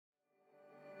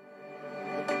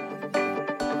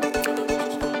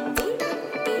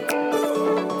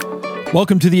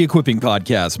Welcome to the Equipping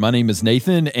Podcast. My name is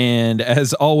Nathan, and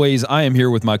as always, I am here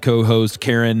with my co-host,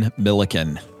 Karen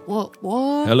Milliken. What?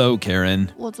 Hello, Karen.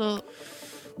 What's up?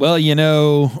 Well, you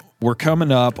know, we're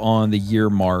coming up on the year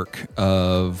mark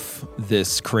of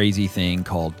this crazy thing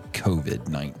called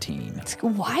COVID-19. It's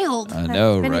wild. I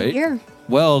know, it's been right? A year.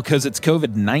 Well, because it's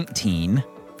COVID-19,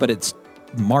 but it's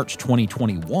March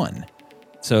 2021.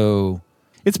 So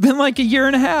it's been like a year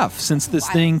and a half since this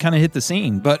thing kind of hit the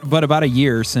scene, but about a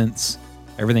year since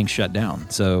everything shut down.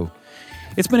 So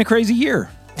it's been a crazy year.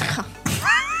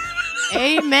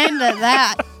 Amen to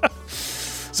that.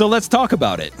 So let's talk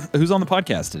about it. Who's on the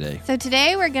podcast today? So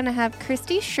today we're going to have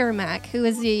Christy Chermak, who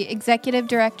is the Executive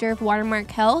Director of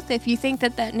Watermark Health. If you think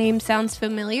that name sounds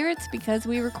familiar, it's because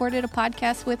we recorded a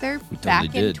podcast with her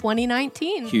back in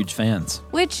 2019. Huge fans.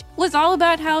 Which was all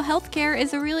about how healthcare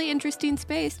is a really interesting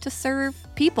space to serve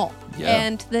people. Yeah.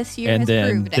 And this year has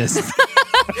proved it.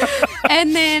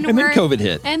 And then COVID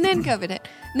hit. And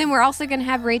then we're also going to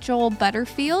have Rachel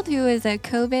Butterfield, who is a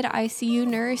COVID ICU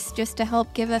nurse, just to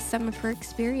help give us some of her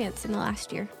experience in the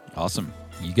last year. Awesome.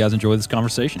 You guys enjoy this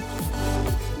conversation.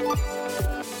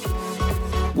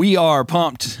 We are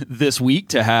pumped this week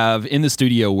to have in the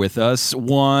studio with us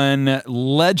one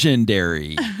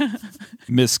legendary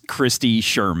Miss Christy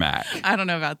Chermak. I don't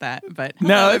know about that, but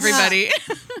no, everybody.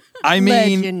 I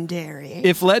mean, legendary.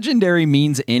 If legendary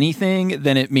means anything,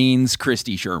 then it means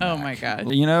Christy Chermak. Oh my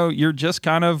God. You know, you're just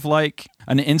kind of like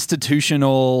an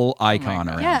institutional icon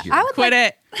around here. I would Quit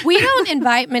it. We don't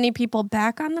invite many people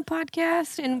back on the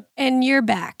podcast, and you're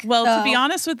back. Well, so. to be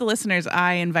honest with the listeners,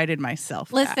 I invited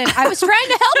myself Listen, back. I was trying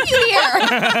to help you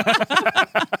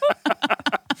here.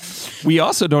 We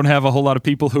also don't have a whole lot of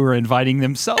people who are inviting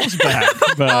themselves back.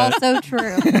 But Also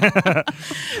true.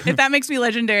 If that makes me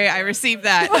legendary, I received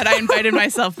that I invited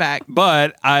myself back.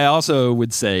 But I also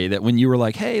would say that when you were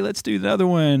like, hey, let's do the other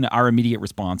one, our immediate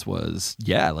response was,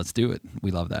 yeah, let's do it. We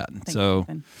love that. So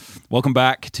welcome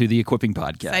back to the Equipping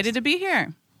Podcast. Excited to be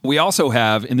here. We also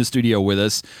have in the studio with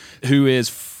us, who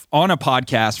is on a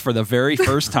podcast for the very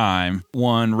first time,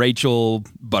 one Rachel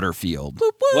Butterfield.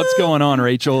 Whoop, whoop. What's going on,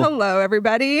 Rachel? Hello,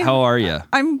 everybody. How are you?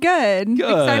 I'm good.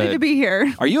 Excited to be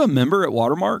here. Are you a member at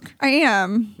Watermark? I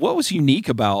am. What was unique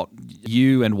about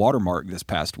you and Watermark this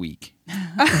past week?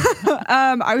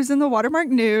 I was in the Watermark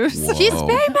news. Whoa. She's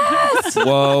famous.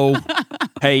 Whoa.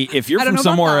 Hey, if you're I don't from know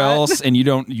about somewhere that. else and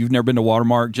you've never been to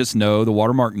Watermark, just know the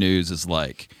Watermark news is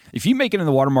like, if you make it in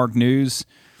the Watermark news,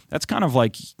 that's kind of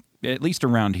like, at least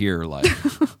around here, like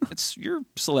it's your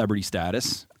celebrity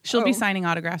status. She'll be signing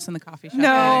autographs in the coffee shop.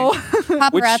 No.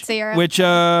 Paparazzi era.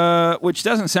 Which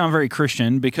doesn't sound very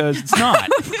Christian because it's not.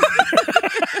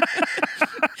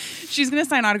 She's going to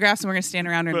sign autographs and we're going to stand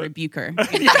around her and rebuke her.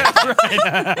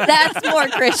 That's more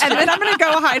Christian. And then I'm going to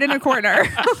go hide in a corner.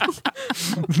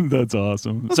 That's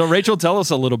awesome. So Rachel, tell us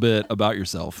a little bit about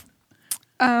yourself.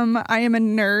 I am a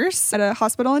nurse at a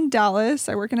hospital in Dallas.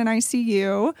 I work in an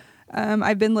ICU.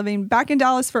 I've been living back in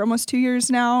Dallas for almost 2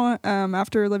 years now,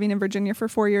 after living in Virginia for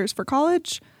 4 years for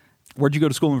college. Where'd you go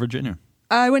to school in Virginia?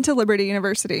 I went to Liberty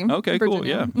University. Okay, cool.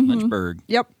 Virginia. Yeah, Mm-hmm. Lynchburg.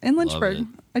 Yep, in Love Lynchburg. it.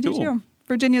 I do Cool. too.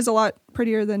 Virginia's a lot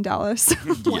prettier than Dallas.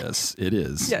 Yes, it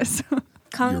is. Yes.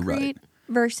 Concrete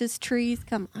versus trees.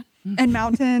 Come on. And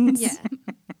mountains. Yeah.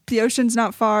 The ocean's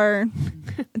not far.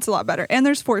 It's a lot better. And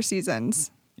there's 4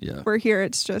 seasons. Yeah. Where here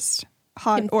it's just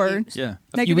hot or Confused. Yeah.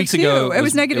 A few -2. weeks ago, It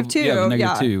was -2. Yeah, it was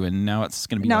Yeah. -2, and now it's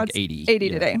going to be Now like it's 80. 80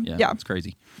 today. Yeah. It's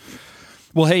crazy.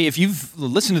 Well, hey, if you've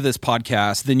listened to this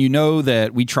podcast, then you know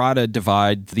that we try to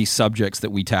divide these subjects that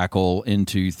we tackle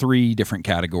into 3 different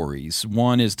categories.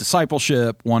 One is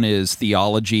discipleship, one is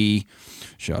theology,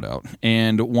 shout out,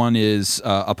 and one is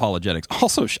apologetics.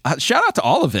 Also, shout out to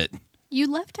all of it. You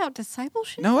left out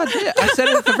discipleship? No, I did. I said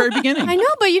it at the very beginning. I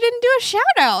know, but you didn't do a shout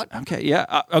out. Okay,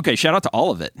 yeah. Okay, shout out to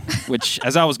all of it, which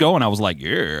as I was going, I was like,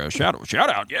 yeah, shout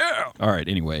out, yeah. All right,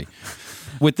 anyway.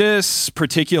 With these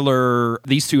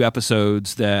 2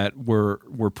 episodes that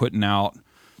we're putting out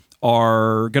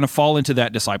are going to fall into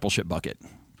that discipleship bucket.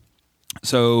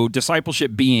 So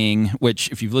discipleship being, which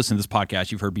if you've listened to this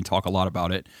podcast, you've heard me talk a lot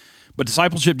about it, but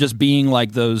discipleship just being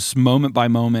like those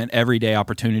moment-by-moment, everyday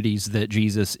opportunities that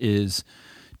Jesus is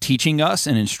teaching us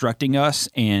and instructing us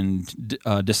and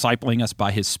discipling us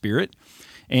by his Spirit.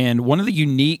 And one of the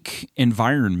unique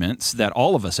environments that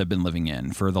all of us have been living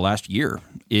in for the last year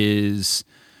is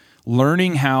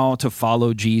learning how to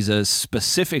follow Jesus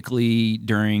specifically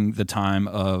during the time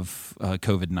of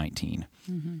COVID-19.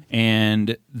 Mm-hmm.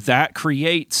 And that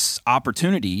creates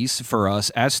opportunities for us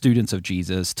as students of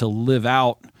Jesus to live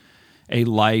out a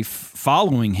life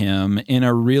following him in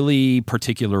a really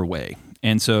particular way.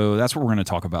 And so that's what we're going to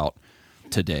talk about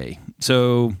today.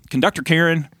 So Conductor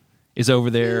Karen is over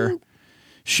there.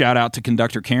 Shout out to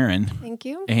Conductor Karen. Thank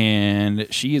you. And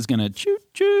she is going to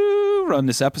choo-choo run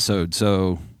this episode.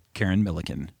 So Karen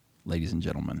Milliken, ladies and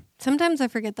gentlemen. Sometimes I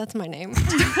forget that's my name.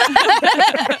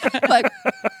 Like,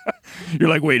 you're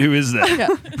like, wait, who is that? Yeah.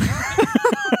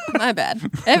 My bad.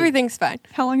 Everything's fine.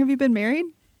 How long have you been married?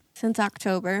 Since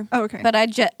October. Oh, okay. But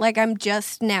I'm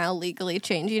just now legally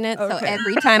changing it. Okay. So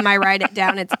every time I write it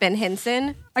down, it's been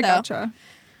Henson. I gotcha.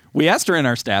 We asked her in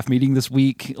our staff meeting this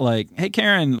week, like, hey,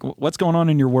 Karen, what's going on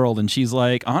in your world? And she's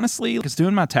like, honestly, I was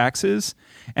doing my taxes,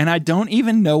 and I don't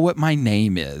even know what my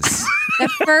name is. The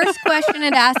first question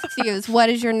it asks you is, what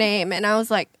is your name? And I was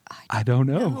like, I don't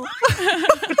know.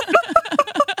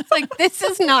 It's like, this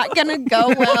is not going to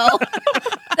go well.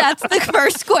 That's the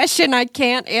first question I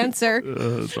can't answer.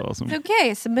 That's awesome.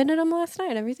 Okay, submitted them last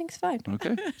night. Everything's fine.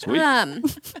 Okay, sweet.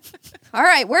 All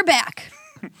right, we're back.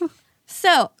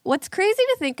 So, what's crazy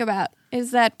to think about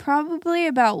is that probably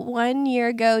about 1 year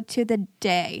ago to the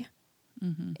day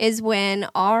is when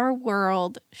our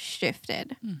world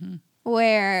shifted.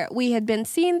 Where we had been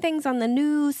seeing things on the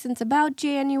news since about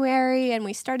January, and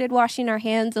we started washing our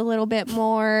hands a little bit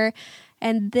more.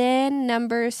 And then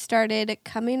numbers started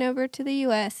coming over to the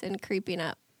U.S. and creeping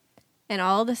up. And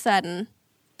all of a sudden,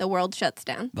 the world shuts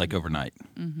down. Like overnight.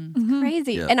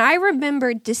 Crazy. Yeah. And I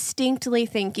remember distinctly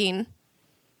thinking,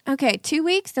 okay, 2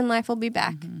 weeks and life will be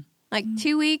back. Like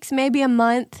 2 weeks, maybe a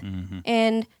month,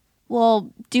 and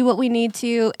we'll do what we need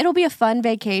to. It'll be a fun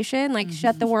vacation, like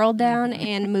shut the world down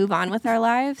and move on with our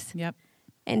lives. Yep.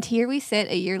 And here we sit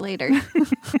a year later.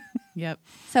 Yep.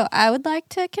 So I would like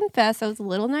to confess I was a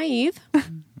little naive,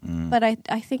 but I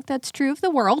think that's true of the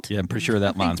world. Yeah, I'm pretty sure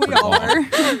that line's pretty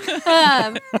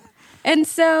long. And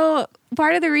so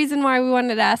part of the reason why we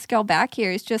wanted to ask y'all back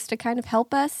here is just to kind of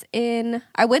help us in,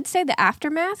 I would say the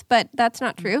aftermath, but that's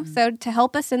not true. So to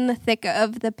help us in the thick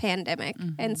of the pandemic.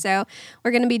 And so we're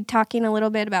going to be talking a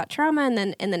little bit about trauma, and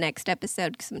then in the next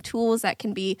episode, some tools that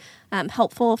can be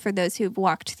helpful for those who've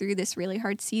walked through this really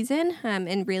hard season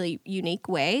in really unique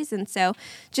ways. And so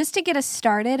just to get us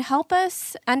started, help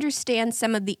us understand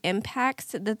some of the impacts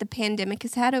that the pandemic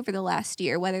has had over the last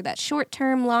year, whether that's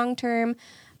short-term, long-term.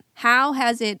 How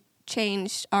has it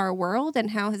changed our world,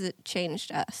 and how has it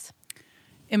changed us?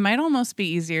 It might almost be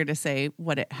easier to say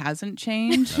what it hasn't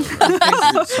changed.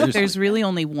 There's really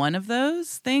only one of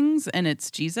those things, and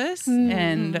it's Jesus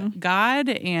and God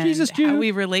and Jesus, how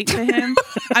we relate to him.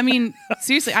 I mean,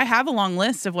 seriously, I have a long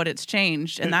list of what it's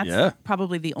changed, and that's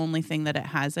probably the only thing that it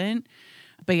hasn't.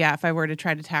 But yeah, if I were to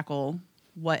try to tackle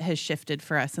what has shifted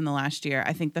for us in the last year,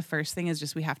 I think the first thing is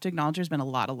just we have to acknowledge there's been a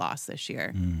lot of loss this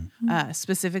year.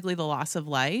 Specifically the loss of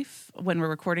life. When we're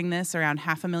recording this, around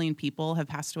 500,000 people have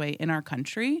passed away in our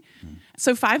country.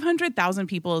 So 500,000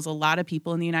 people is a lot of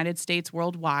people in the United States.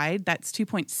 Worldwide, that's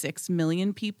 2.6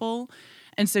 million people.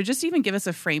 And so just to even give us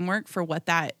a framework for what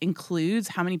that includes,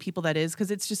 how many people that is,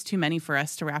 because it's just too many for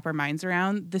us to wrap our minds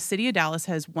around. The city of Dallas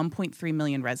has 1.3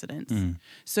 million residents.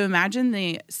 So imagine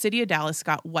the city of Dallas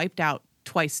got wiped out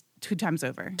two times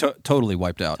over. Totally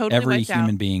wiped out. Totally Every wiped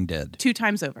human out. being dead. 2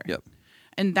 times over. Yep.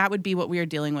 And that would be what we are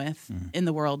dealing with in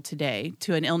the world today,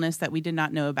 to an illness that we did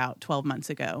not know about 12 months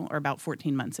ago or about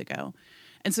 14 months ago.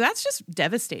 And so that's just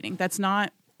devastating. That's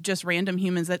not just random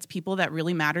humans. That's people that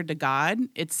really mattered to God.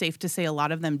 It's safe to say a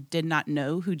lot of them did not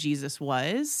know who Jesus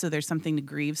was. So there's something to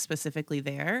grieve specifically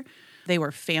there. They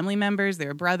were family members, they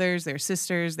were brothers, they were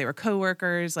sisters, they were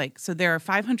coworkers. So there are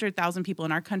 500,000 people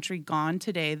in our country gone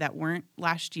today that weren't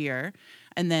last year.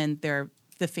 And then there are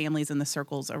the families and the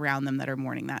circles around them that are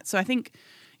mourning that. So I think,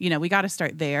 we got to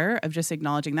start there of just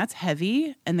acknowledging that's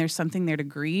heavy, and there's something there to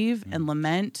grieve and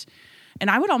lament. And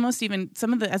I would almost even,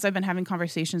 as I've been having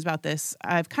conversations about this,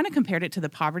 I've kind of compared it to the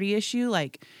poverty issue.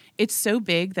 Like, it's so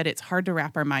big that it's hard to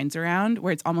wrap our minds around,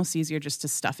 where it's almost easier just to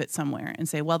stuff it somewhere and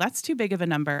say, well, that's too big of a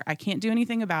number. I can't do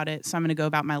anything about it, so I'm going to go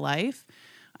about my life.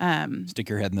 Stick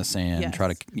your head in the sand. Yes.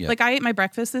 Try to. Yeah. Like, I ate my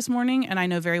breakfast this morning, and I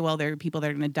know very well there are people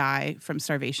that are going to die from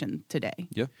starvation today.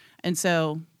 Yeah. And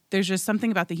so there's just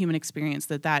something about the human experience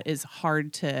that is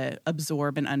hard to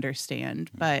absorb and understand.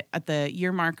 But at the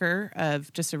year marker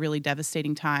of just a really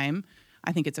devastating time,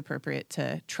 I think it's appropriate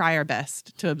to try our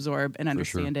best to absorb and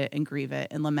understand it and grieve it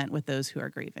and lament with those who are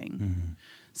grieving.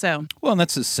 So, well, and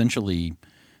that's essentially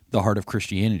the heart of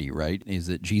Christianity, right? Is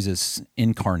that Jesus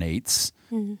incarnates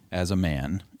as a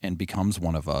man and becomes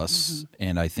one of us.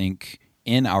 And I think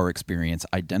in our experience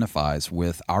identifies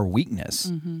with our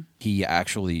weakness. He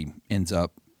actually ends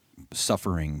up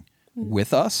suffering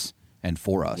with us and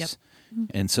for us. Yep.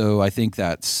 And so I think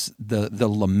that's the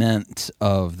lament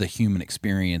of the human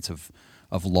experience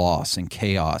of loss and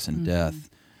chaos and death.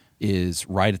 is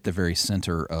right at the very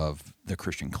center of the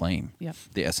Christian claim,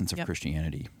 the essence of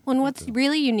Christianity. Well, and what's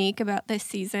really unique about this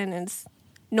season is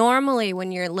normally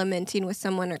when you're lamenting with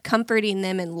someone or comforting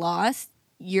them in loss,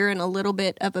 you're in a little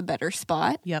bit of a better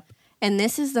spot. Yep. And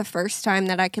this is the first time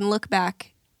that I can look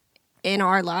back in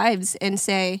our lives and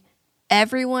say,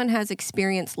 everyone has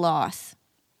experienced loss.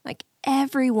 Like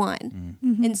everyone.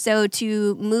 Mm-hmm. And so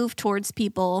to move towards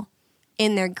people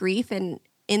in their grief and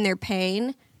in their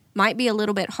pain might be a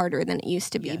little bit harder than it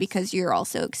used to be because you're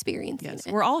also experiencing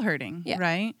it. We're all hurting,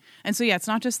 right? And so, it's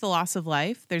not just the loss of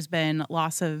life. There's been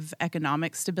loss of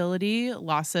economic stability,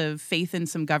 loss of faith in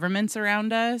some governments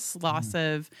around us, loss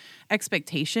of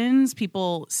expectations.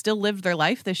 People still lived their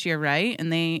life this year, right?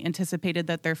 And they anticipated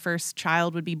that their first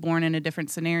child would be born in a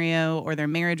different scenario or their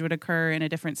marriage would occur in a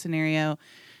different scenario.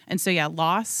 And so,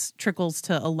 loss trickles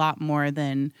to a lot more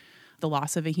than the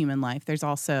loss of a human life. There's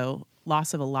also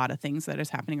loss of a lot of things that is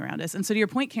happening around us. And so to your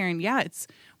point, Karen,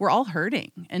 we're all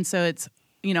hurting. And so it's,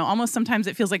 almost sometimes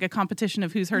it feels like a competition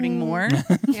of who's hurting more.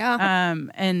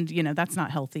 And, that's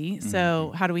not healthy.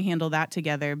 So how do we handle that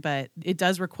together? But it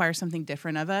does require something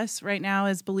different of us right now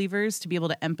as believers to be able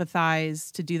to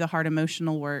empathize, to do the hard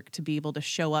emotional work, to be able to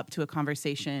show up to a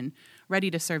conversation ready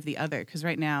to serve the other. Because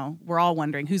right now we're all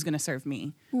wondering who's going to serve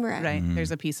me. Right? There's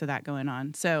a piece of that going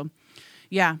on. So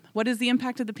what is the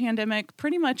impact of the pandemic?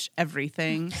 Pretty much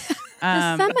everything.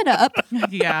 Sum it up.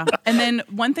 And then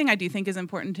one thing I do think is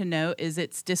important to note is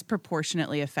it's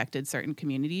disproportionately affected certain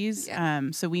communities.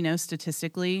 So we know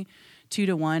statistically 2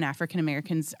 to 1 African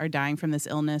Americans are dying from this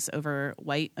illness over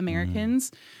white Americans.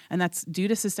 And that's due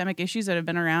to systemic issues that have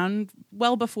been around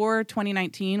well before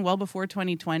 2019, well before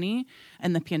 2020.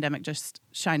 And the pandemic just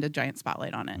shined a giant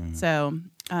spotlight on it. So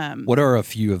what are a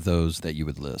few of those that you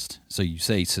would list? So you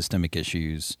say systemic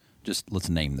issues. Just let's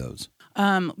name those.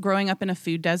 Growing up in a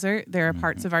food desert, there are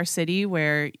parts of our city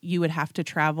where you would have to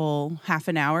travel half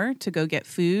an hour to go get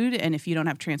food. And if you don't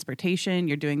have transportation,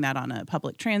 you're doing that on a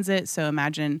public transit. So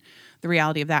imagine the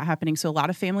reality of that happening. So a lot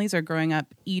of families are growing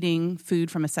up eating food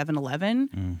from a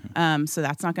 7-Eleven. So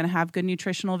that's not going to have good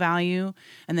nutritional value.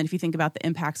 And then if you think about the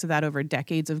impacts of that over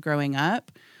decades of growing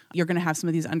up, you're going to have some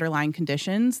of these underlying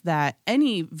conditions that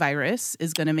any virus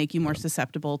is going to make you more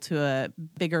susceptible to a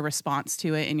bigger response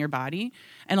to it in your body.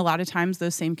 And a lot of times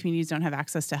those same communities don't have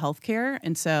access to health care.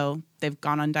 And so they've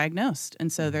gone undiagnosed.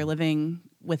 And so they're living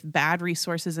with bad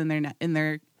resources in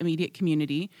their immediate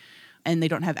community. And they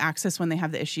don't have access when they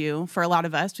have the issue. For a lot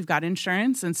of us, we've got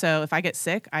insurance. And so if I get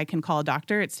sick, I can call a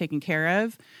doctor. It's taken care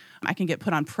of. I can get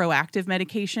put on proactive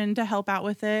medication to help out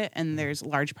with it. And there's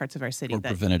large parts of our city that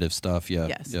preventative stuff.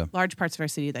 Large parts of our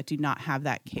city that do not have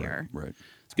that care. Right.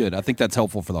 It's good. I think that's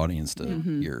helpful for the audience to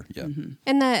hear.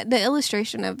 And the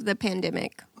illustration of the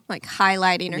pandemic, like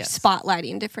highlighting or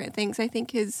spotlighting different things, I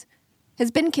think has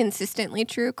been consistently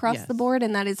true across the board.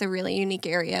 And that is a really unique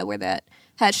area where that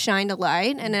has shined a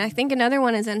light. And I think another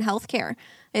one is in healthcare.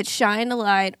 It shined a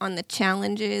light on the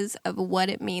challenges of what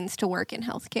it means to work in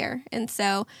healthcare. And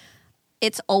so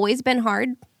it's always been hard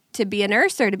to be a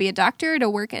nurse or to be a doctor, to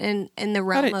work in the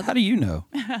realm of... How do you know?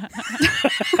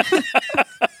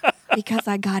 Because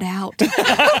I got out.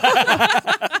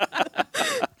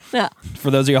 No. For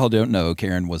those of y'all who don't know,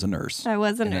 Karen was a nurse. I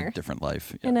was a nurse. In a different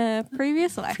life. In a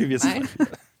previous life. Life.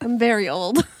 I'm very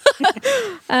old.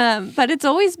 But it's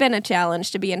always been a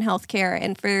challenge to be in healthcare.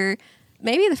 And for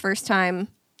maybe the first time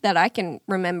that I can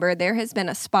remember, there has been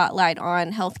a spotlight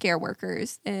on healthcare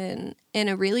workers in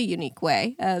a really unique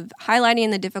way of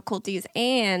highlighting the difficulties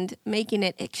and making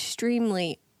it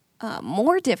extremely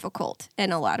more difficult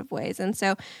in a lot of ways. And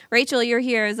so, Rachel, you're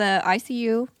here as a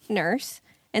ICU nurse,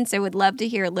 and so would love to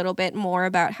hear a little bit more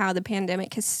about how the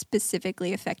pandemic has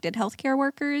specifically affected healthcare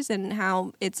workers and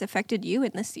how it's affected you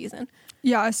in this season.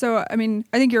 Yeah, so I mean,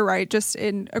 I think you're right. Just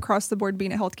across the board,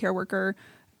 being a healthcare worker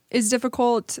is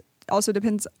difficult. Also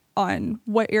depends on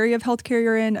what area of healthcare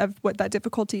you're in, of what that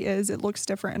difficulty is. It looks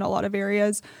different in a lot of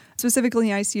areas. Specifically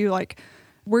in the ICU, like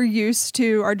we're used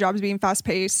to our jobs being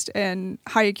fast-paced and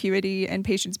high acuity and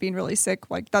patients being really sick.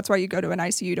 Like that's why you go to an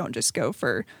ICU. You don't just go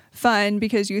for fun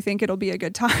because you think it'll be a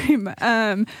good time.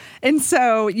 And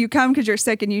so you come because you're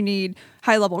sick and you need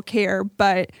high-level care.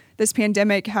 But this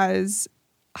pandemic has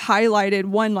highlighted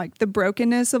one, like the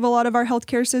brokenness of a lot of our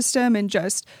healthcare system and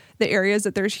just the areas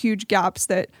that there's huge gaps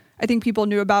that I think people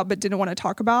knew about but didn't want to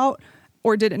talk about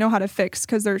or didn't know how to fix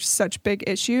because there's such big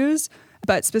issues.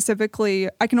 But specifically,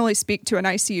 I can only speak to an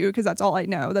ICU because that's all I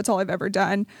know. That's all I've ever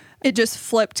done. It just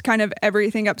flipped kind of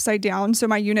everything upside down. So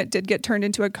my unit did get turned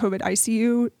into a COVID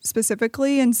ICU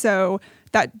specifically. And so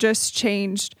that just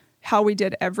changed how we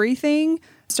did everything.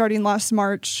 starting last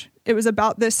March. It was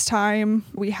about this time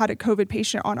we had a COVID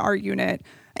patient on our unit.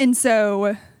 And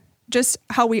so just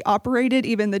how we operated,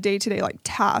 even the day-to-day like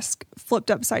task flipped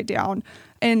upside down.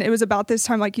 And it was about this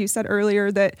time, like you said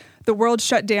earlier, that the world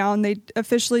shut down. They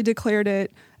officially declared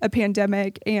it a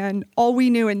pandemic. And all we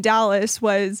knew in Dallas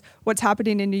was what's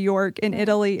happening in New York, in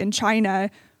Italy, in China.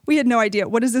 We had no idea,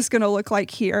 what is this going to look like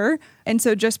here? And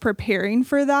so just preparing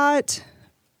for that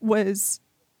was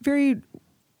very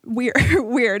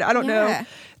weird. I don't know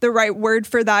the right word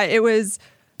for that. It was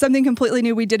something completely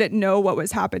new. We didn't know what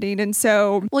was happening. And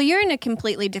so... Well, you're in a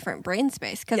completely different brain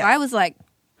space because I was like,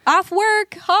 off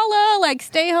work, holla, like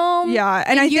stay home. Yeah.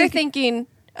 And you're thinking,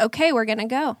 okay, we're going to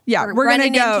go. Yeah, we're going to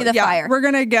go. Into the fire. We're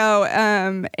going to go.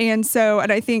 And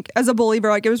I think as a believer,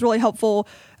 like it was really helpful.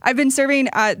 I've been serving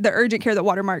at the urgent care that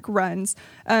Watermark runs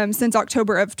since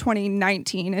October of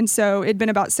 2019. And so it'd been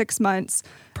about 6 months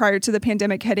prior to the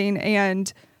pandemic hitting.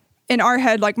 And in our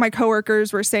head, like my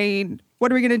coworkers were saying,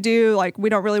 what are we going to do? Like, we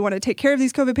don't really want to take care of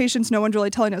these COVID patients. No one's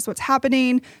really telling us what's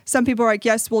happening. Some people are like,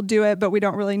 yes, we'll do it, but we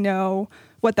don't really know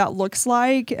what that looks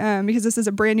like because this is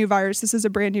a brand new virus. This is a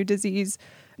brand new disease.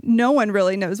 No one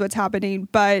really knows what's happening.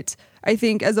 But I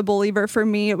think as a believer, for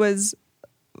me, it was,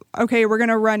 okay, we're going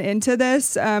to run into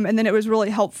this. And then it was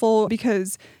really helpful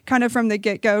because kind of from the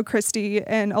get-go, Christy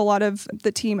and a lot of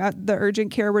the team at the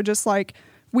urgent care were just like,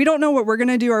 we don't know what we're going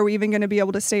to do. Are we even going to be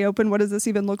able to stay open? What does this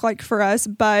even look like for us?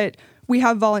 But we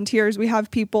have volunteers. We have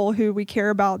people who we care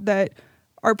about that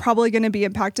are probably going to be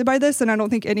impacted by this. And I don't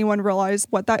think anyone realized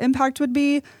what that impact would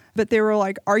be. But they were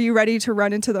like, are you ready to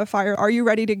run into the fire? Are you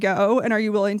ready to go? And are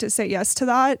you willing to say yes to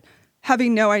that?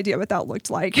 Having no idea what that looked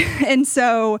like. And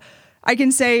so I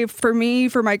can say for me,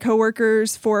 for my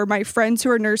coworkers, for my friends who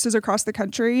are nurses across the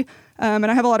country, and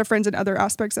I have a lot of friends in other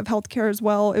aspects of healthcare as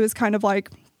well, it was kind of like,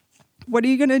 what are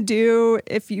you going to do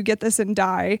if you get this and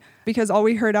die? Because all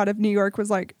we heard out of New York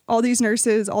was like all these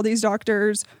nurses, all these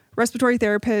doctors, respiratory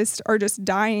therapists are just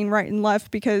dying right and left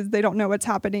because they don't know what's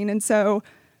happening. And so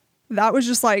that was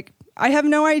just like, I have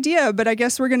no idea, but I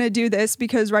guess we're going to do this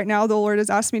because right now the Lord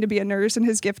has asked me to be a nurse and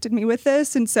has gifted me with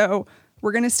this. And so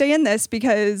we're going to stay in this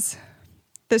because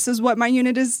this is what my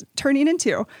unit is turning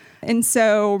into. And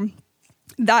so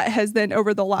that has then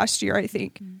over the last year, I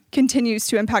think, continues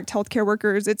to impact healthcare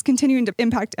workers. It's continuing to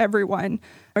impact everyone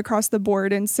across the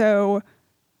board. And so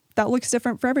that looks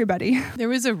different for everybody. There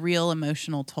was a real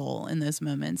emotional toll in those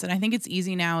moments. And I think it's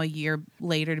easy now a year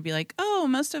later to be like, oh,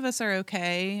 most of us are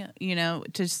okay,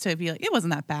 just to be like, it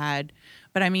wasn't that bad.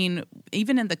 But I mean,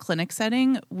 even in the clinic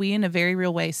setting, we in a very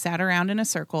real way sat around in a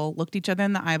circle, looked each other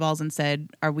in the eyeballs and said,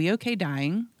 are we okay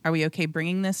dying? Are we okay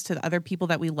bringing this to the other people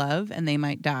that we love and they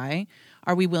might die?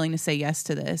 Are we willing to say yes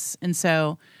to this? And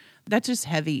so that's just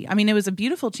heavy. I mean, it was a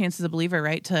beautiful chance as a believer,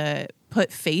 right, to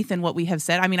put faith in what we have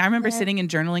said. I mean, I remember sitting and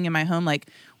journaling in my home like,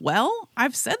 well,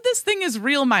 I've said this thing is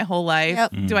real my whole life.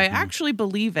 Yep. Do I actually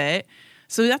believe it?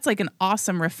 So that's like an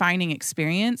awesome refining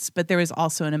experience, but there was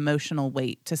also an emotional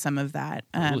weight to some of that.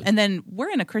 And then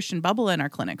we're in a Christian bubble in our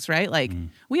clinics, right? Like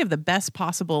we have the best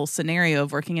possible scenario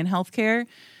of working in healthcare.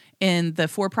 In the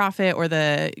for-profit or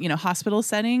the hospital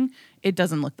setting, it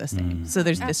doesn't look the same. So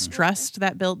there's this trust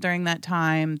that built during that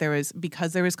time.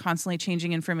 Because there was constantly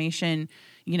changing information.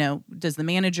 Does the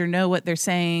manager know what they're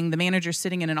saying? The manager's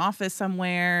sitting in an office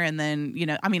somewhere, and then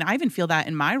I even feel that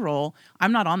in my role.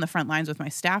 I'm not on the front lines with my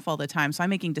staff all the time, so I'm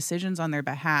making decisions on their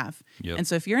behalf. Yep. And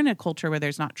so if you're in a culture where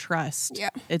there's not trust,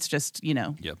 it's just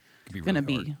going to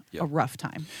be a rough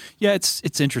time. Yeah,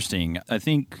 it's interesting. I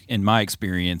think in my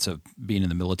experience of being in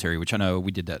the military, which I know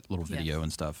we did that little video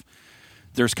and stuff,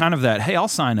 there's kind of that, hey, I'll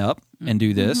sign up and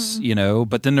do this,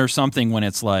 but then there's something when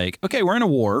it's like, okay, we're in a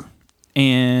war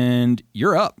and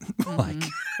you're up. Like,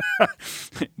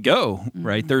 go,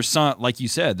 right? There's some, like you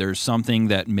said, there's something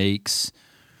that makes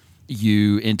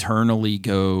you internally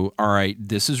go, all right,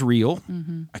 this is real.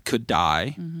 I could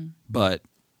die, but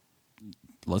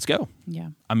let's go. Yeah.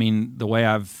 I mean, the way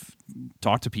I've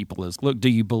talked to people is, look, do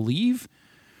you believe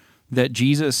that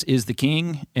Jesus is the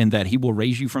king and that he will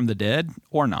raise you from the dead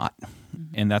or not?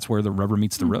 And that's where the rubber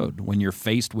meets the road. When you're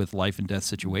faced with life and death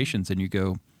situations and you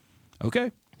go,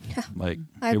 okay, like,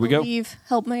 here we go. I believe,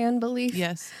 help my unbelief.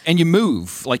 Yes. And you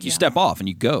move, like you step off and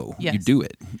you go. Yes. You do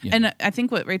it. And I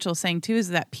think what Rachel's saying too is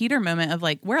that Peter moment of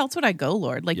like, where else would I go,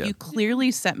 Lord? Like you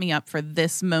clearly set me up for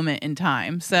this moment in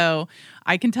time. So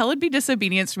I can tell it'd be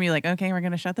disobedience for me. Like, okay, we're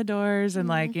going to shut the doors and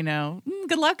like,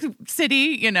 good luck,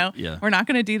 city, we're not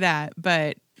going to do that.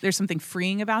 But there's something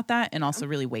freeing about that and also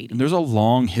really weighty. And there's a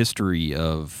long history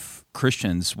of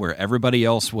Christians where everybody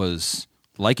else was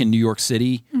like in New York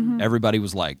City, everybody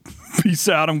was like, peace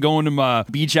out, I'm going to my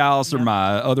beach house or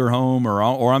my other home, or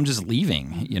I'm just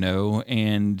leaving, you know.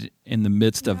 And in the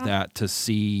midst of that, to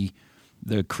see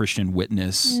the Christian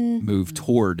witness move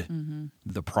toward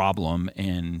the problem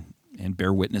and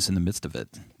bear witness in the midst of it.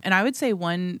 And I would say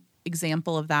one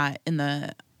example of that in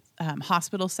the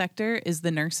hospital sector is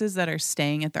the nurses that are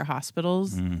staying at their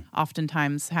hospitals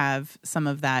oftentimes have some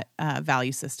of that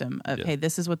value system of, hey,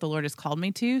 this is what the Lord has called me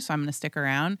to, so I'm going to stick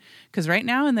around. Because right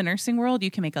now in the nursing world,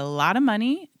 you can make a lot of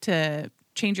money to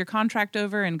change your contract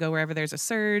over and go wherever there's a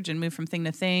surge and move from thing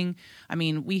to thing. I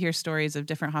mean, we hear stories of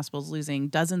different hospitals losing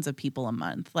dozens of people a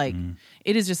month. Like,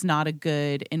 it is just not a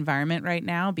good environment right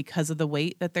now because of the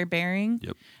weight that they're bearing.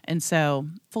 Yep. And so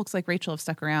folks like Rachel have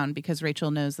stuck around because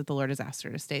Rachel knows that the Lord has asked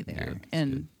her to stay there. Yeah,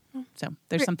 and so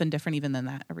there's something different even than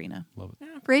that arena. Love it.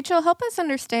 Rachel, help us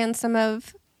understand some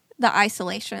of the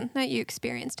isolation that you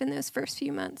experienced in those first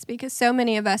few months, because so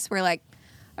many of us were like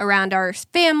around our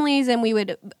families and we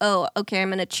would, okay, I'm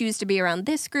going to choose to be around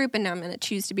this group and now I'm going to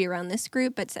choose to be around this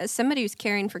group. But as somebody who's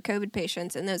caring for COVID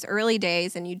patients in those early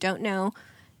days and you don't know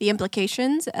the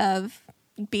implications of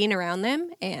being around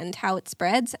them and how it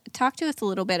spreads, talk to us a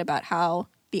little bit about how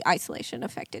the isolation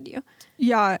affected you.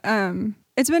 Yeah,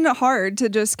 it's been hard to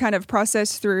just kind of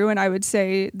process through, and I would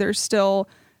say there's still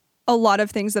a lot of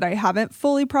things that I haven't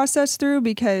fully processed through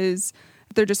because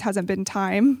there just hasn't been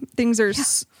time. Things are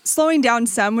slowing down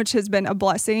some, which has been a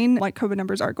blessing. Like, COVID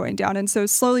numbers are going down, and so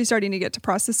slowly starting to get to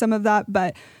process some of that.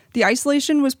 But the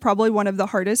isolation was probably one of the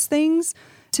hardest things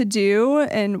to do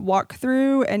and walk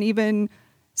through, and even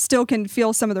still can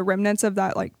feel some of the remnants of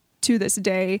that, like, to this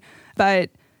day. But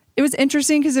it was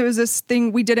interesting because it was this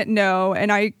thing we didn't know, and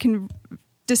I can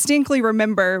distinctly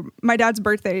remember my dad's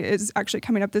birthday is actually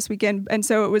coming up this weekend, and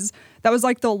so that was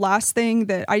like the last thing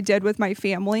that I did with my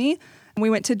family. We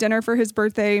went to dinner for his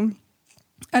birthday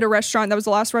at a restaurant. That was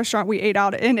the last restaurant we ate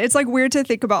out, and it's like weird to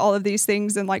think about all of these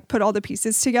things and like put all the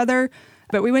pieces together.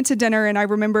 But we went to dinner, and I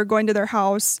remember going to their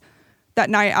house that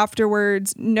night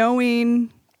afterwards,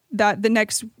 knowing that the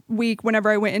next week, whenever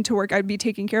I went into work, I'd be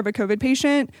taking care of a COVID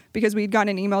patient, because we'd gotten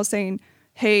an email saying,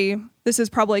 hey, this is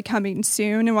probably coming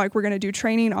soon. And like, we're going to do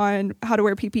training on how to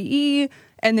wear PPE.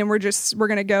 And then we're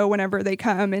going to go whenever they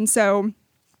come. And so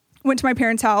went to my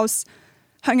parents' house,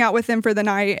 hung out with them for the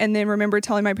night. And then remember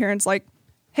telling my parents, like,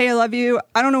 hey, I love you.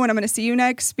 I don't know when I'm going to see you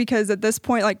next, because at this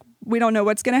point, like, we don't know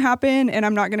what's going to happen, and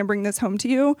I'm not going to bring this home to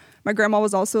you. My grandma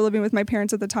was also living with my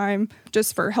parents at the time,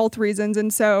 just for health reasons.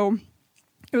 And so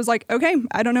it was like, okay,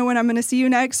 I don't know when I'm going to see you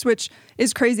next, which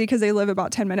is crazy because they live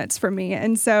about 10 minutes from me.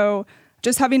 And so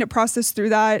just having to process through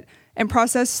that and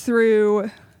process through,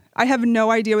 I have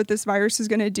no idea what this virus is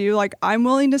going to do. Like, I'm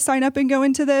willing to sign up and go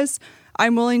into this.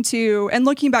 I'm willing to, and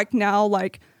looking back now,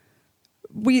 like,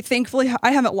 thankfully,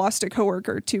 I haven't lost a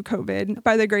coworker to COVID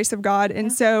by the grace of God.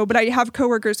 And so, but I have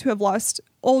coworkers who have lost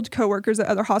old coworkers at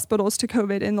other hospitals to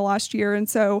COVID in the last year. And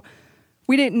so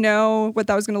we didn't know what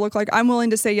that was going to look like. I'm willing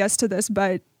to say yes to this,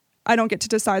 but I don't get to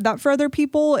decide that for other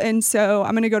people. And so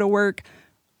I'm going to go to work.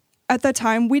 At that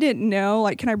time, we didn't know,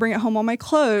 like, can I bring it home all my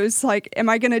clothes? Like, am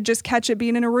I going to just catch it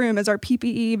being in a room? Is our PPE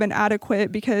even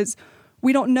adequate? Because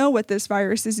we don't know what this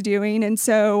virus is doing. And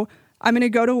so I'm going to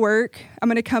go to work. I'm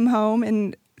going to come home.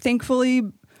 And thankfully,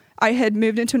 I had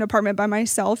moved into an apartment by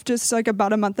myself just like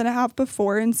about a month and a half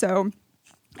before. And so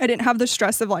I didn't have the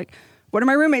stress of like, what are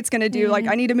my roommates going to do? Like,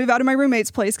 I need to move out of my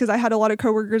roommate's place, because I had a lot of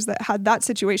coworkers that had that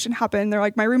situation happen. They're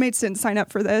like, my roommates didn't sign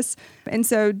up for this. And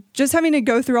so just having to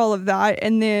go through all of that,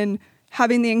 and then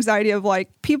having the anxiety of like,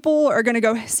 people are going to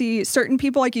go see certain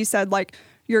people, like you said, like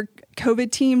your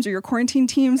COVID teams or your quarantine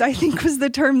teams, I think was the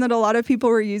term that a lot of people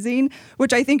were using,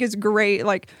 which I think is great.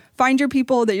 Like, find your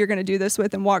people that you're going to do this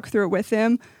with and walk through it with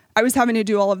them. I was having to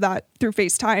do all of that through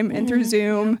FaceTime and through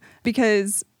Zoom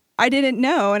because I didn't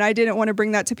know, and I didn't want to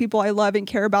bring that to people I love and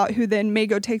care about, who then may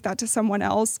go take that to someone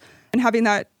else, and having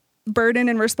that burden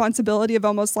and responsibility of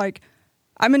almost like,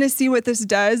 I'm going to see what this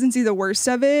does and see the worst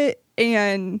of it,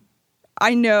 and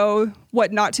I know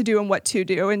what not to do and what to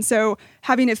do. And so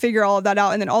having to figure all of that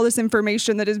out, and then all this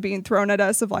information that is being thrown at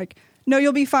us of like, no,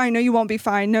 you'll be fine. No, you won't be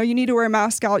fine. No, you need to wear a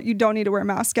mask out. You don't need to wear a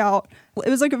mask out. It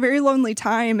was like a very lonely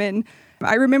time. And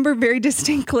I remember very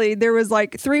distinctly, there was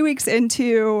like 3 weeks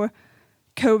into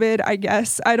COVID, I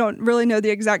guess. I don't really know the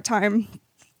exact time.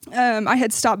 I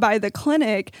had stopped by the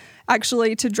clinic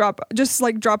actually to drop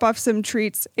off some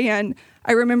treats. And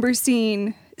I remember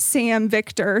seeing Sam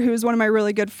Victor, who's one of my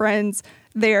really good friends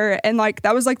there. And like,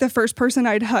 that was like the first person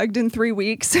I'd hugged in 3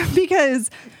 weeks because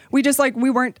we just like, we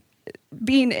weren't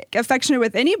being affectionate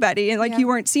with anybody, and like you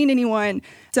weren't seeing anyone.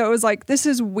 So it was like, this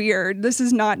is weird. This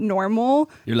is not normal.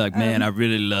 You're like, man, I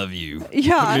really love you.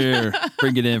 Yeah. Come here,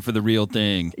 bring it in for the real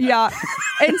thing. Yeah.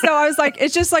 And so I was like,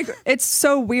 it's just like, it's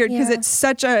so weird because it's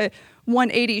such a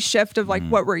 180 shift of like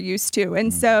what we're used to.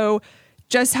 And so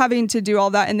just having to do all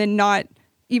that and then not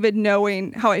even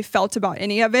knowing how I felt about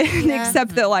any of it,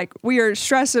 except that like we are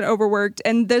stressed and overworked.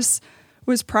 And this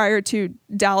was prior to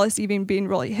Dallas even being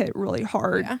really hit really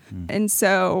hard. Yeah. And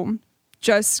so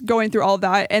just going through all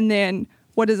that, and then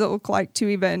what does it look like to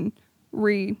even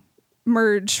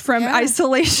re-merge from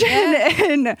isolation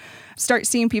and start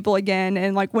seeing people again,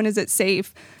 and like when is it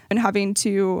safe, and having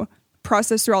to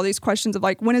process through all these questions of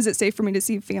like, when is it safe for me to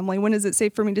see family? When is it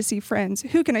safe for me to see friends?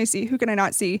 Who can I see? Who can I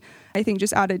not see? I think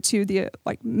just added to the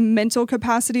like mental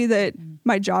capacity that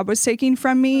my job was taking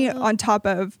from me, on top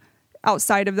of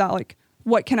outside of that, like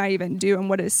what can I even do, and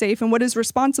what is safe, and what is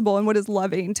responsible, and what is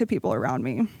loving to people around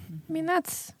me. I mean,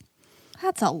 that's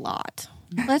a lot.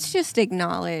 Let's just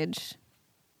acknowledge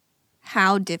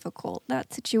how difficult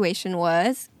that situation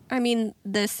was. I mean,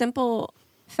 the simple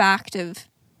fact of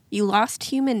you lost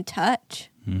human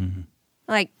touch. Mm-hmm.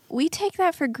 Like, we take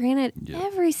that for granted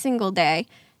every single day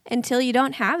until you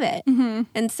don't have it. Mm-hmm.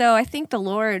 And so I think the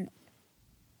Lord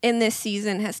in this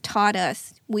season has taught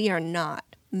us we are not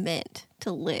meant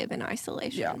to live in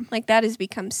isolation. Yeah. Like, that has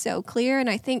become so clear. And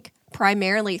I think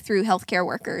primarily through healthcare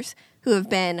workers who have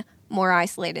been more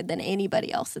isolated than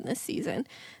anybody else in this season,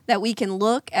 that we can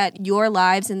look at your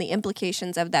lives and the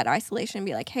implications of that isolation and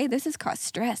be like, hey, this has caused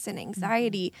stress and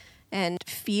anxiety and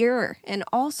fear and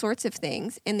all sorts of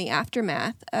things in the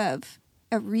aftermath of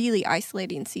a really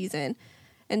isolating season.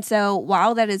 And so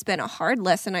while that has been a hard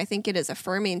lesson, I think it is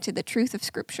affirming to the truth of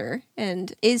Scripture,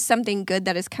 and is something good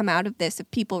that has come out of this,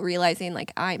 of people realizing,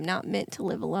 like, I'm not meant to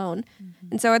live alone. Mm-hmm.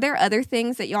 And so are there other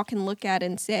things that y'all can look at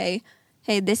and say,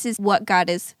 hey, this is what God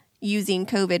is using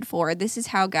COVID for. This is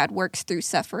how God works through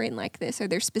suffering like this. Are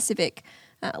there specific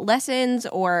lessons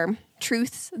or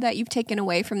truths that you've taken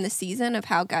away from the season of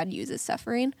how God uses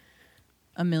suffering?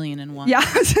 1,000,001. Yeah,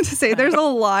 I was going to say, there's a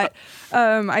lot.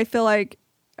 I feel like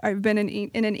I've been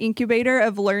in an incubator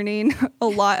of learning a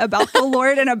lot about the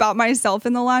Lord and about myself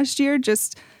in the last year,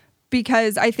 just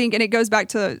because I think, and it goes back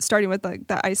to starting with like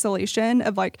the isolation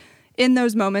of like, in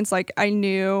those moments, like I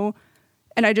knew,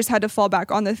 and I just had to fall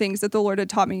back on the things that the Lord had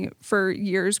taught me for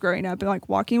years growing up and like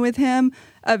walking with him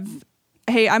of,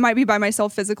 hey, I might be by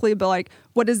myself physically, but like,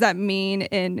 what does that mean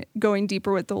in going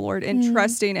deeper with the Lord and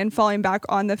trusting and falling back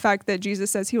on the fact that Jesus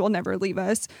says he will never leave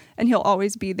us and he'll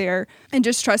always be there, and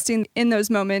just trusting in those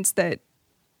moments that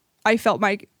I felt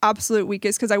my absolute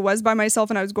weakest because I was by myself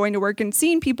and I was going to work and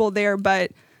seeing people there,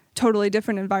 but totally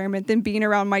different environment than being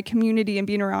around my community and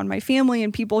being around my family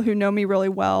and people who know me really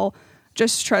well.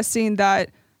 Just trusting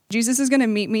that Jesus is going to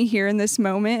meet me here in this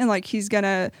moment, and like he's going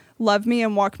to love me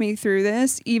and walk me through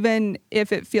this, even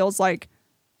if it feels like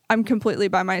I'm completely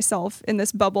by myself in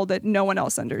this bubble that no one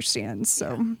else understands.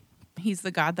 So he's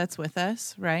the God that's with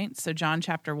us, right? So John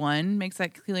chapter 1 makes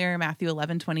that clear. Matthew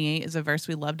 11:28 is a verse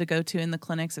we love to go to in the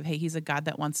clinics of, hey, he's a God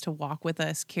that wants to walk with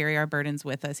us, carry our burdens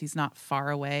with us. He's not far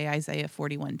away. Isaiah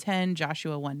 41:10,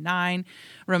 Joshua 1:9,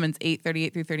 Romans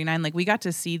 8:38 through 39. Like, we got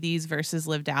to see these verses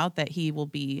lived out, that he will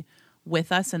be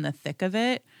with us in the thick of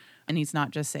it. And he's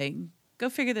not just saying, go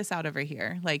figure this out over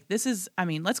here. Like, this is, I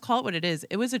mean, let's call it what it is.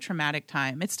 It was a traumatic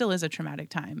time. It still is a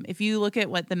traumatic time. If you look at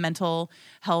what the mental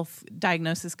health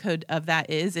diagnosis code of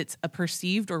that is, it's a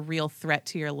perceived or real threat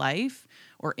to your life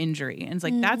or injury. And it's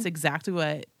like, that's exactly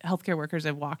what healthcare workers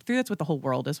have walked through. That's what the whole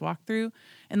world has walked through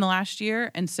in the last year.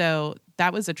 And so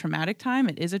that was a traumatic time.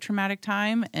 It is a traumatic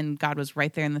time. And God was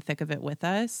right there in the thick of it with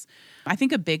us. I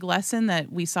think a big lesson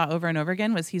that we saw over and over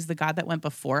again was he's the God that went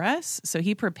before us. So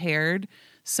he prepared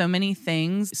so many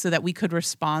things so that we could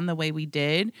respond the way we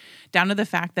did, down to the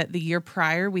fact that the year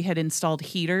prior we had installed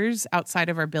heaters outside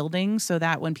of our building so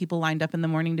that when people lined up in the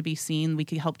morning to be seen, we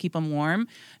could help keep them warm.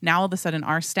 Now all of a sudden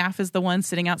our staff is the one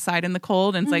sitting outside in the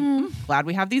cold, and it's like, glad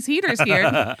we have these heaters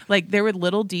here. Like, there were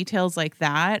little details like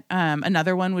that.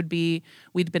 Another one would be,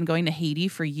 we'd been going to Haiti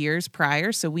for years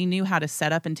prior, so we knew how to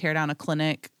set up and tear down a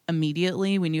clinic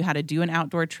immediately. We knew how to do an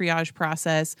outdoor triage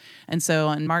process. And so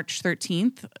on March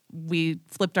 13th, we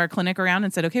flipped our clinic around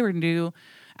and said, okay, we're going to do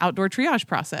outdoor triage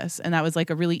process. And that was like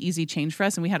a really easy change for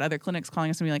us. And we had other clinics calling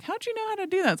us and be like, how'd you know how to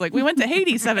do that? It's like, we went to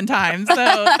Haiti 7 times. So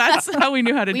that's how we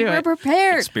knew how to do it. We were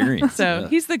prepared. Experience. So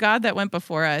he's the God that went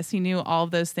before us. He knew all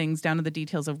of those things down to the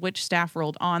details of which staff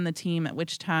rolled on the team at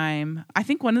which time. I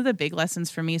think one of the big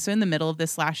lessons for me, so in the middle of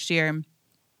this last year,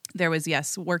 there was,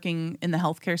 yes, working in the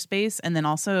healthcare space, and then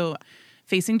also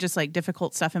facing just like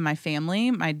difficult stuff in my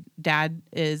family. My dad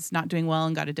is not doing well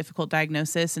and got a difficult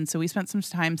diagnosis. And so we spent some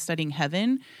time studying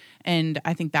heaven. And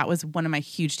I think that was one of my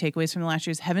huge takeaways from the last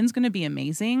year is heaven's going to be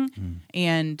amazing.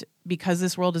 And because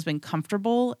this world has been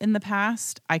comfortable in the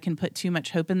past, I can put too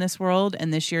much hope in this world.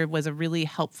 And this year was a really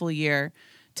helpful year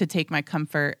to take my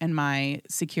comfort and my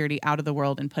security out of the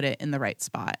world and put it in the right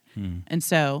spot. And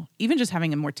so even just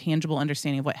having a more tangible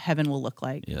understanding of what heaven will look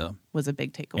like was a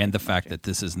big takeaway. And the fact that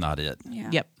this is not it.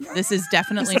 Yep. This is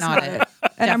definitely not it.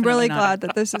 And I'm really glad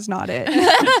that this is not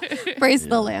it. Praise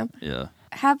the Lamb. Yeah.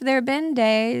 Have there been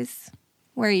days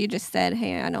where you just said,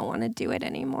 hey, I don't want to do it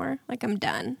anymore? Like, I'm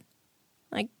done.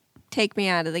 Like, take me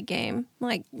out of the game.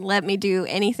 Like, let me do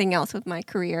anything else with my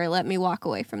career. Let me walk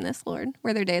away from this, Lord.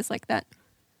 Were there days like that?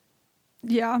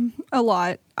 Yeah, a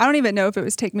lot. I don't even know if it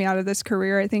was take me out of this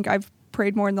career. I think I've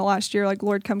prayed more in the last year, like,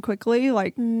 Lord, come quickly.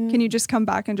 Like, can you just come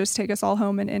back and just take us all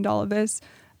home and end all of this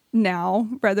now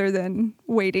rather than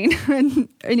waiting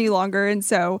any longer? And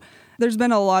so there's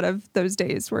been a lot of those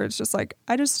days where it's just like,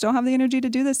 I just don't have the energy to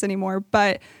do this anymore.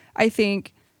 But I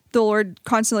think the Lord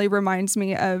constantly reminds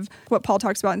me of what Paul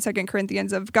talks about in 2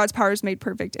 Corinthians of God's power is made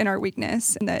perfect in our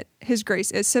weakness and that his grace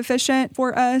is sufficient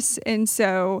for us. And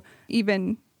so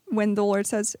even when the Lord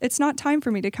says, it's not time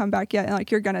for me to come back yet, and like,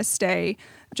 you're going to stay,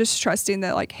 just trusting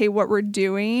that like, hey, what we're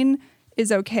doing is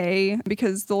okay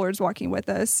because the Lord's walking with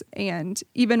us. And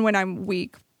even when I'm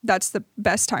weak, that's the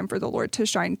best time for the Lord to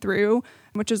shine through,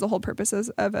 which is the whole purpose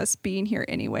of us being here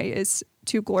anyway, is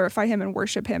to glorify him and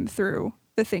worship him through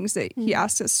the things that he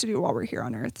asks us to do while we're here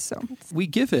on earth. So we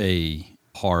give a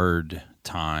hard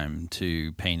time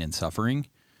to pain and suffering,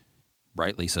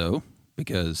 rightly so,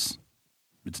 because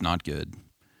it's not good.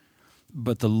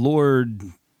 But the Lord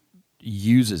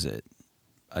uses it.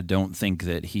 I don't think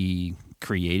that he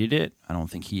created it. I don't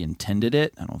think he intended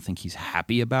it. I don't think he's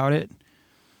happy about it.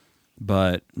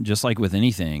 But just like with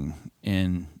anything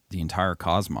in the entire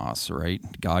cosmos, right,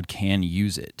 God can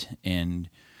use it. And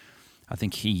I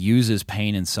think he uses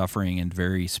pain and suffering in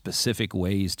very specific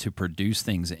ways to produce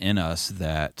things in us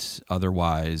that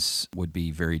otherwise would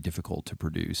be very difficult to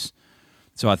produce.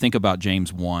 So I think about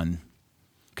James 1.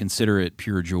 Consider it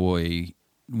pure joy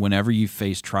whenever you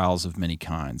face trials of many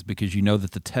kinds, because you know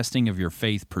that the testing of your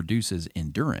faith produces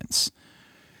endurance.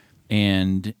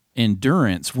 And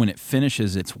endurance, when it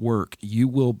finishes its work, you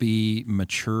will be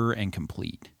mature and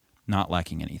complete, not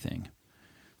lacking anything.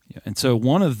 And so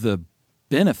one of the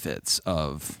benefits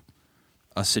of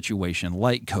a situation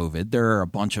like COVID, there are a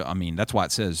bunch of, that's why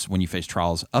it says when you face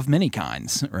trials of many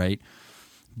kinds, right?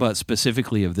 But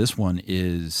specifically of this one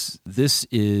this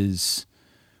is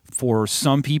for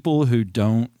some people who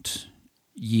don't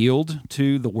yield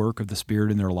to the work of the Spirit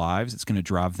in their lives. It's going to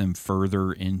drive them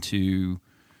further into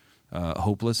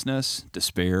hopelessness,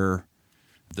 despair,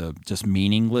 the just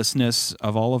meaninglessness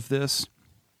of all of this.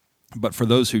 But for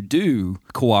those who do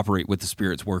cooperate with the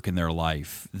Spirit's work in their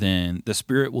life, then the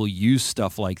Spirit will use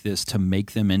stuff like this to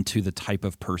make them into the type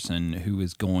of person who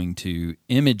is going to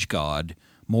image God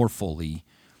more fully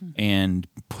and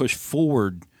push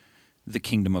forward the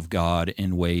kingdom of God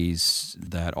in ways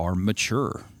that are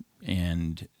mature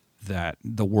and that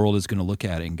the world is going to look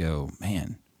at it and go,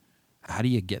 man, how do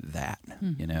you get that,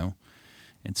 you know?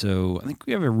 And so I think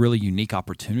we have a really unique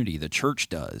opportunity. The church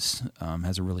has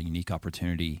a really unique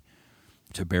opportunity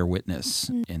to bear witness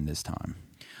in this time.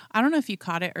 I don't know if you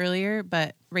caught it earlier,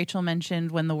 but Rachel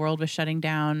mentioned when the world was shutting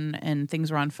down and things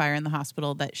were on fire in the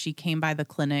hospital that she came by the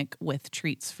clinic with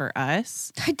treats for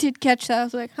us. I did catch that. I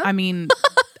was like, huh? I mean,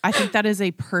 I think that is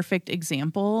a perfect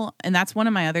example. And that's one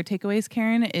of my other takeaways,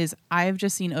 Karen, is I've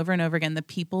just seen over and over again the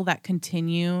people that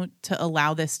continue to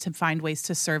allow this to find ways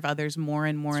to serve others more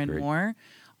and more and more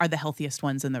are the healthiest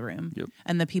ones in the room. Yep.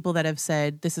 And the people that have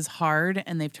said this is hard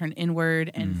and they've turned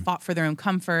inward and fought for their own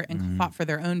comfort and fought for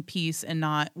their own peace and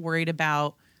not worried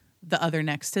about the other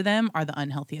next to them are the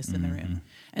unhealthiest in the room.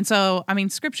 And so, I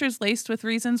mean, scripture's laced with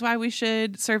reasons why we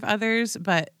should serve others,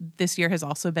 but this year has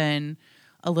also been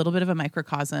a little bit of a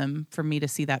microcosm for me to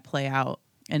see that play out.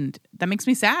 And that makes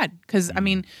me sad because, I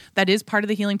mean, that is part of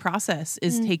the healing process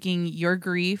is taking your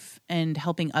grief and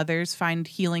helping others find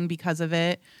healing because of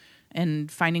it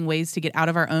and finding ways to get out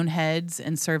of our own heads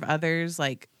and serve others.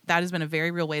 Like that has been a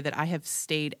very real way that I have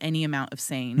stayed any amount of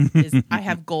sane. Is I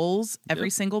have goals every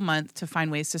single month to find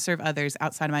ways to serve others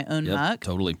outside of my own muck.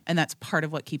 Totally. And that's part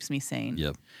of what keeps me sane.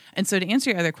 Yep. And so to answer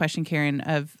your other question, Karen,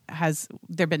 of has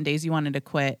there been days you wanted to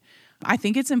quit? I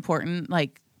think it's important.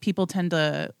 Like people tend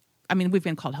to, I mean, we've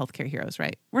been called healthcare heroes,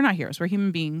 right? We're not heroes. We're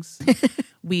human beings.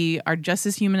 We are just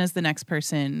as human as the next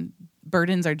person.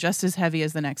 Burdens are just as heavy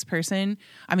as the next person.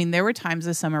 I mean, there were times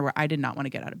this summer where I did not want to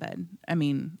get out of bed. I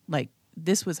mean, like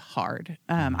this was hard.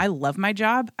 I love my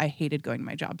job. I hated going to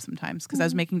my job sometimes because I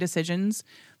was making decisions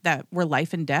that were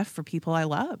life and death for people I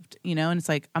loved, you know? And it's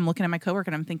like, I'm looking at my coworker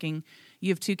and I'm thinking, you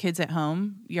have 2 kids at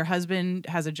home. Your husband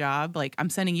has a job. Like, I'm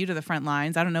sending you to the front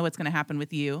lines. I don't know what's going to happen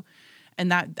with you.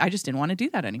 And that I just didn't want to do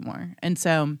that anymore. And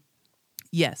so,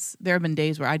 yes, there have been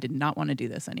days where I did not want to do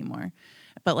this anymore.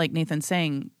 But like Nathan's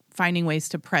saying, finding ways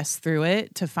to press through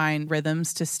it, to find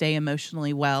rhythms, to stay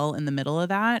emotionally well in the middle of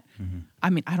that. I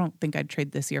mean, I don't think I'd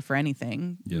trade this year for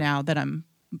anything now that I'm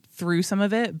through some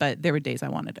of it, but there were days I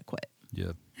wanted to quit.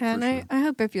 Yeah. And I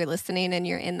hope if you're listening and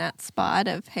you're in that spot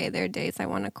of, hey, there are days I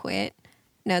want to quit,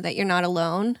 know that you're not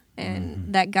alone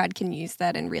and that God can use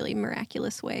that in really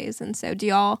miraculous ways. And so do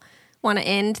y'all want to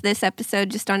end this episode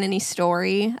just on any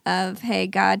story of, hey,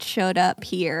 God showed up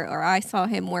here, or I saw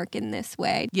him work in this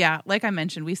way? Yeah, like I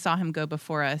mentioned, we saw him go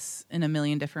before us in a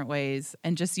million different ways,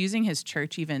 and just using his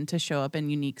church even to show up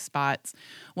in unique spots.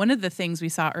 One of the things we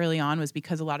saw early on was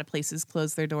because a lot of places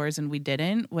closed their doors and we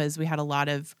didn't, was we had a lot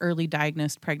of early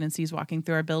diagnosed pregnancies walking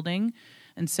through our building.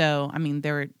 And so, I mean,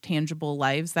 there were tangible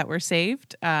lives that were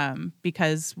saved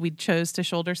because we chose to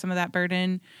shoulder some of that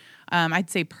burden.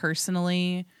 I'd say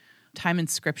personally, time in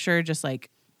scripture, just like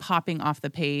popping off the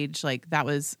page, like that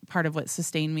was part of what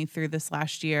sustained me through this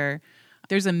last year.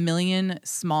 There's a million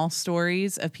small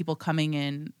stories of people coming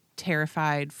in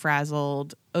terrified,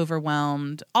 frazzled,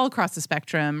 overwhelmed, all across the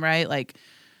spectrum, right? Like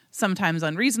sometimes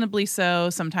unreasonably so.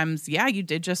 Sometimes, yeah, you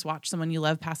did just watch someone you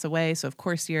love pass away. So of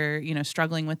course you're, you know,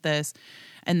 struggling with this,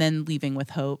 and then leaving with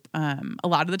hope. A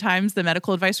lot of the times the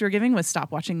medical advice we were giving was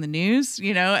stop watching the news,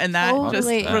 you know, and that just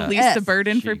released the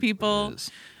burden for people.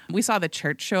 We saw the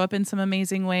church show up in some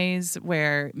amazing ways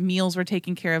where meals were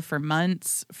taken care of for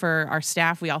months for our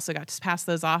staff. We also got to pass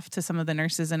those off to some of the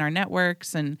nurses in our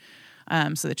networks. And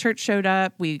so the church showed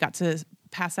up. We got to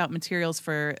pass out materials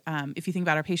for, if you think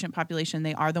about our patient population,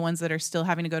 they are the ones that are still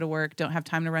having to go to work, don't have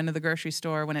time to run to the grocery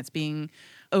store when it's being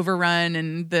overrun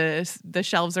and the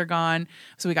shelves are gone.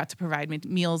 So we got to provide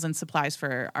meals and supplies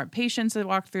for our patients that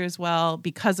walk through as well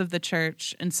because of the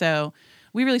church. And so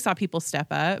we really saw people step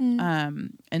up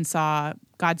and saw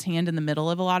God's hand in the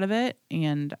middle of a lot of it.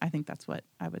 And I think that's what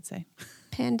I would say.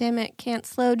 Pandemic can't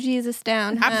slow Jesus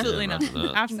down. Huh? Absolutely not.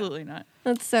 Absolutely not.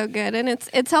 That's so good. And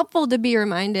it's helpful to be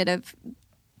reminded of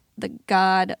the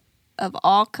God of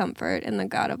all comfort and the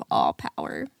God of all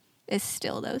power is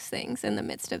still those things in the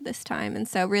midst of this time. And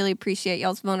so really appreciate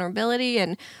y'all's vulnerability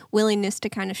and willingness to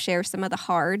kind of share some of the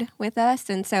hard with us.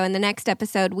 And so in the next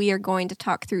episode, we are going to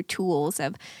talk through tools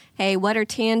of, hey, what are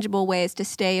tangible ways to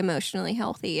stay emotionally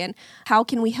healthy and how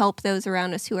can we help those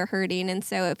around us who are hurting? And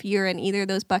so if you're in either of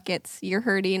those buckets, you're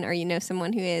hurting or you know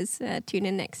someone who is, tune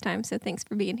in next time. So thanks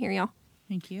for being here, y'all.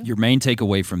 Thank you. Your main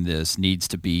takeaway from this needs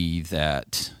to be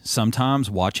that sometimes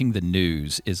watching the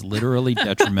news is literally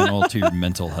detrimental to your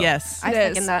mental health. Yes. I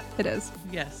second that. It is.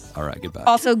 Yes. All right, goodbye.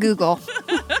 Also Google.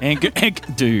 And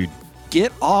dude,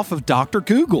 get off of Dr.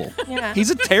 Google. Yeah.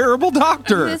 He's a terrible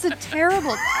doctor. He is a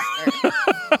terrible doctor.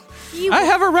 I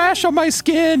have a rash on my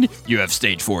skin. You have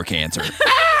stage 4 cancer.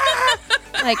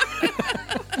 Like,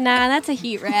 nah, that's a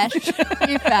heat rash.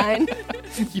 You're fine.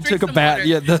 You took a bath. water.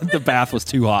 Yeah, the bath was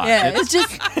too hot. Yeah, it's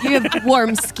just you have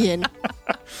warm skin.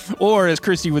 Or as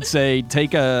Christy would say, take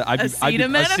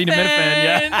acetaminophen.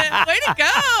 Yeah. Way to go.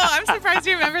 I'm surprised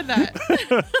you remembered that.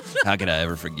 How could I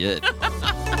ever forget?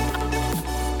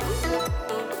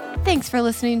 Thanks for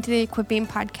listening to the Equipping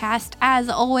Podcast. As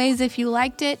always, if you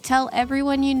liked it, tell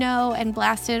everyone you know and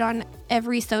blast it on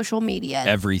every social media.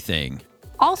 Everything.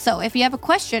 Also, if you have a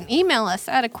question, email us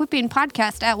at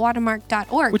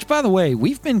equippingpodcast@watermark.org. Which, by the way,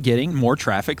 we've been getting more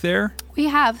traffic there. We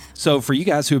have. So for you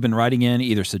guys who have been writing in,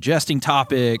 either suggesting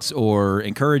topics or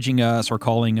encouraging us or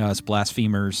calling us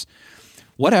blasphemers,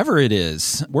 whatever it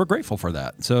is, we're grateful for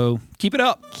that. So keep it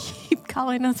up. Keep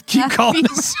calling us. Keep calling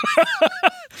us.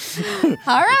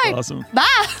 All right. Awesome.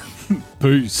 Bye.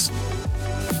 Peace.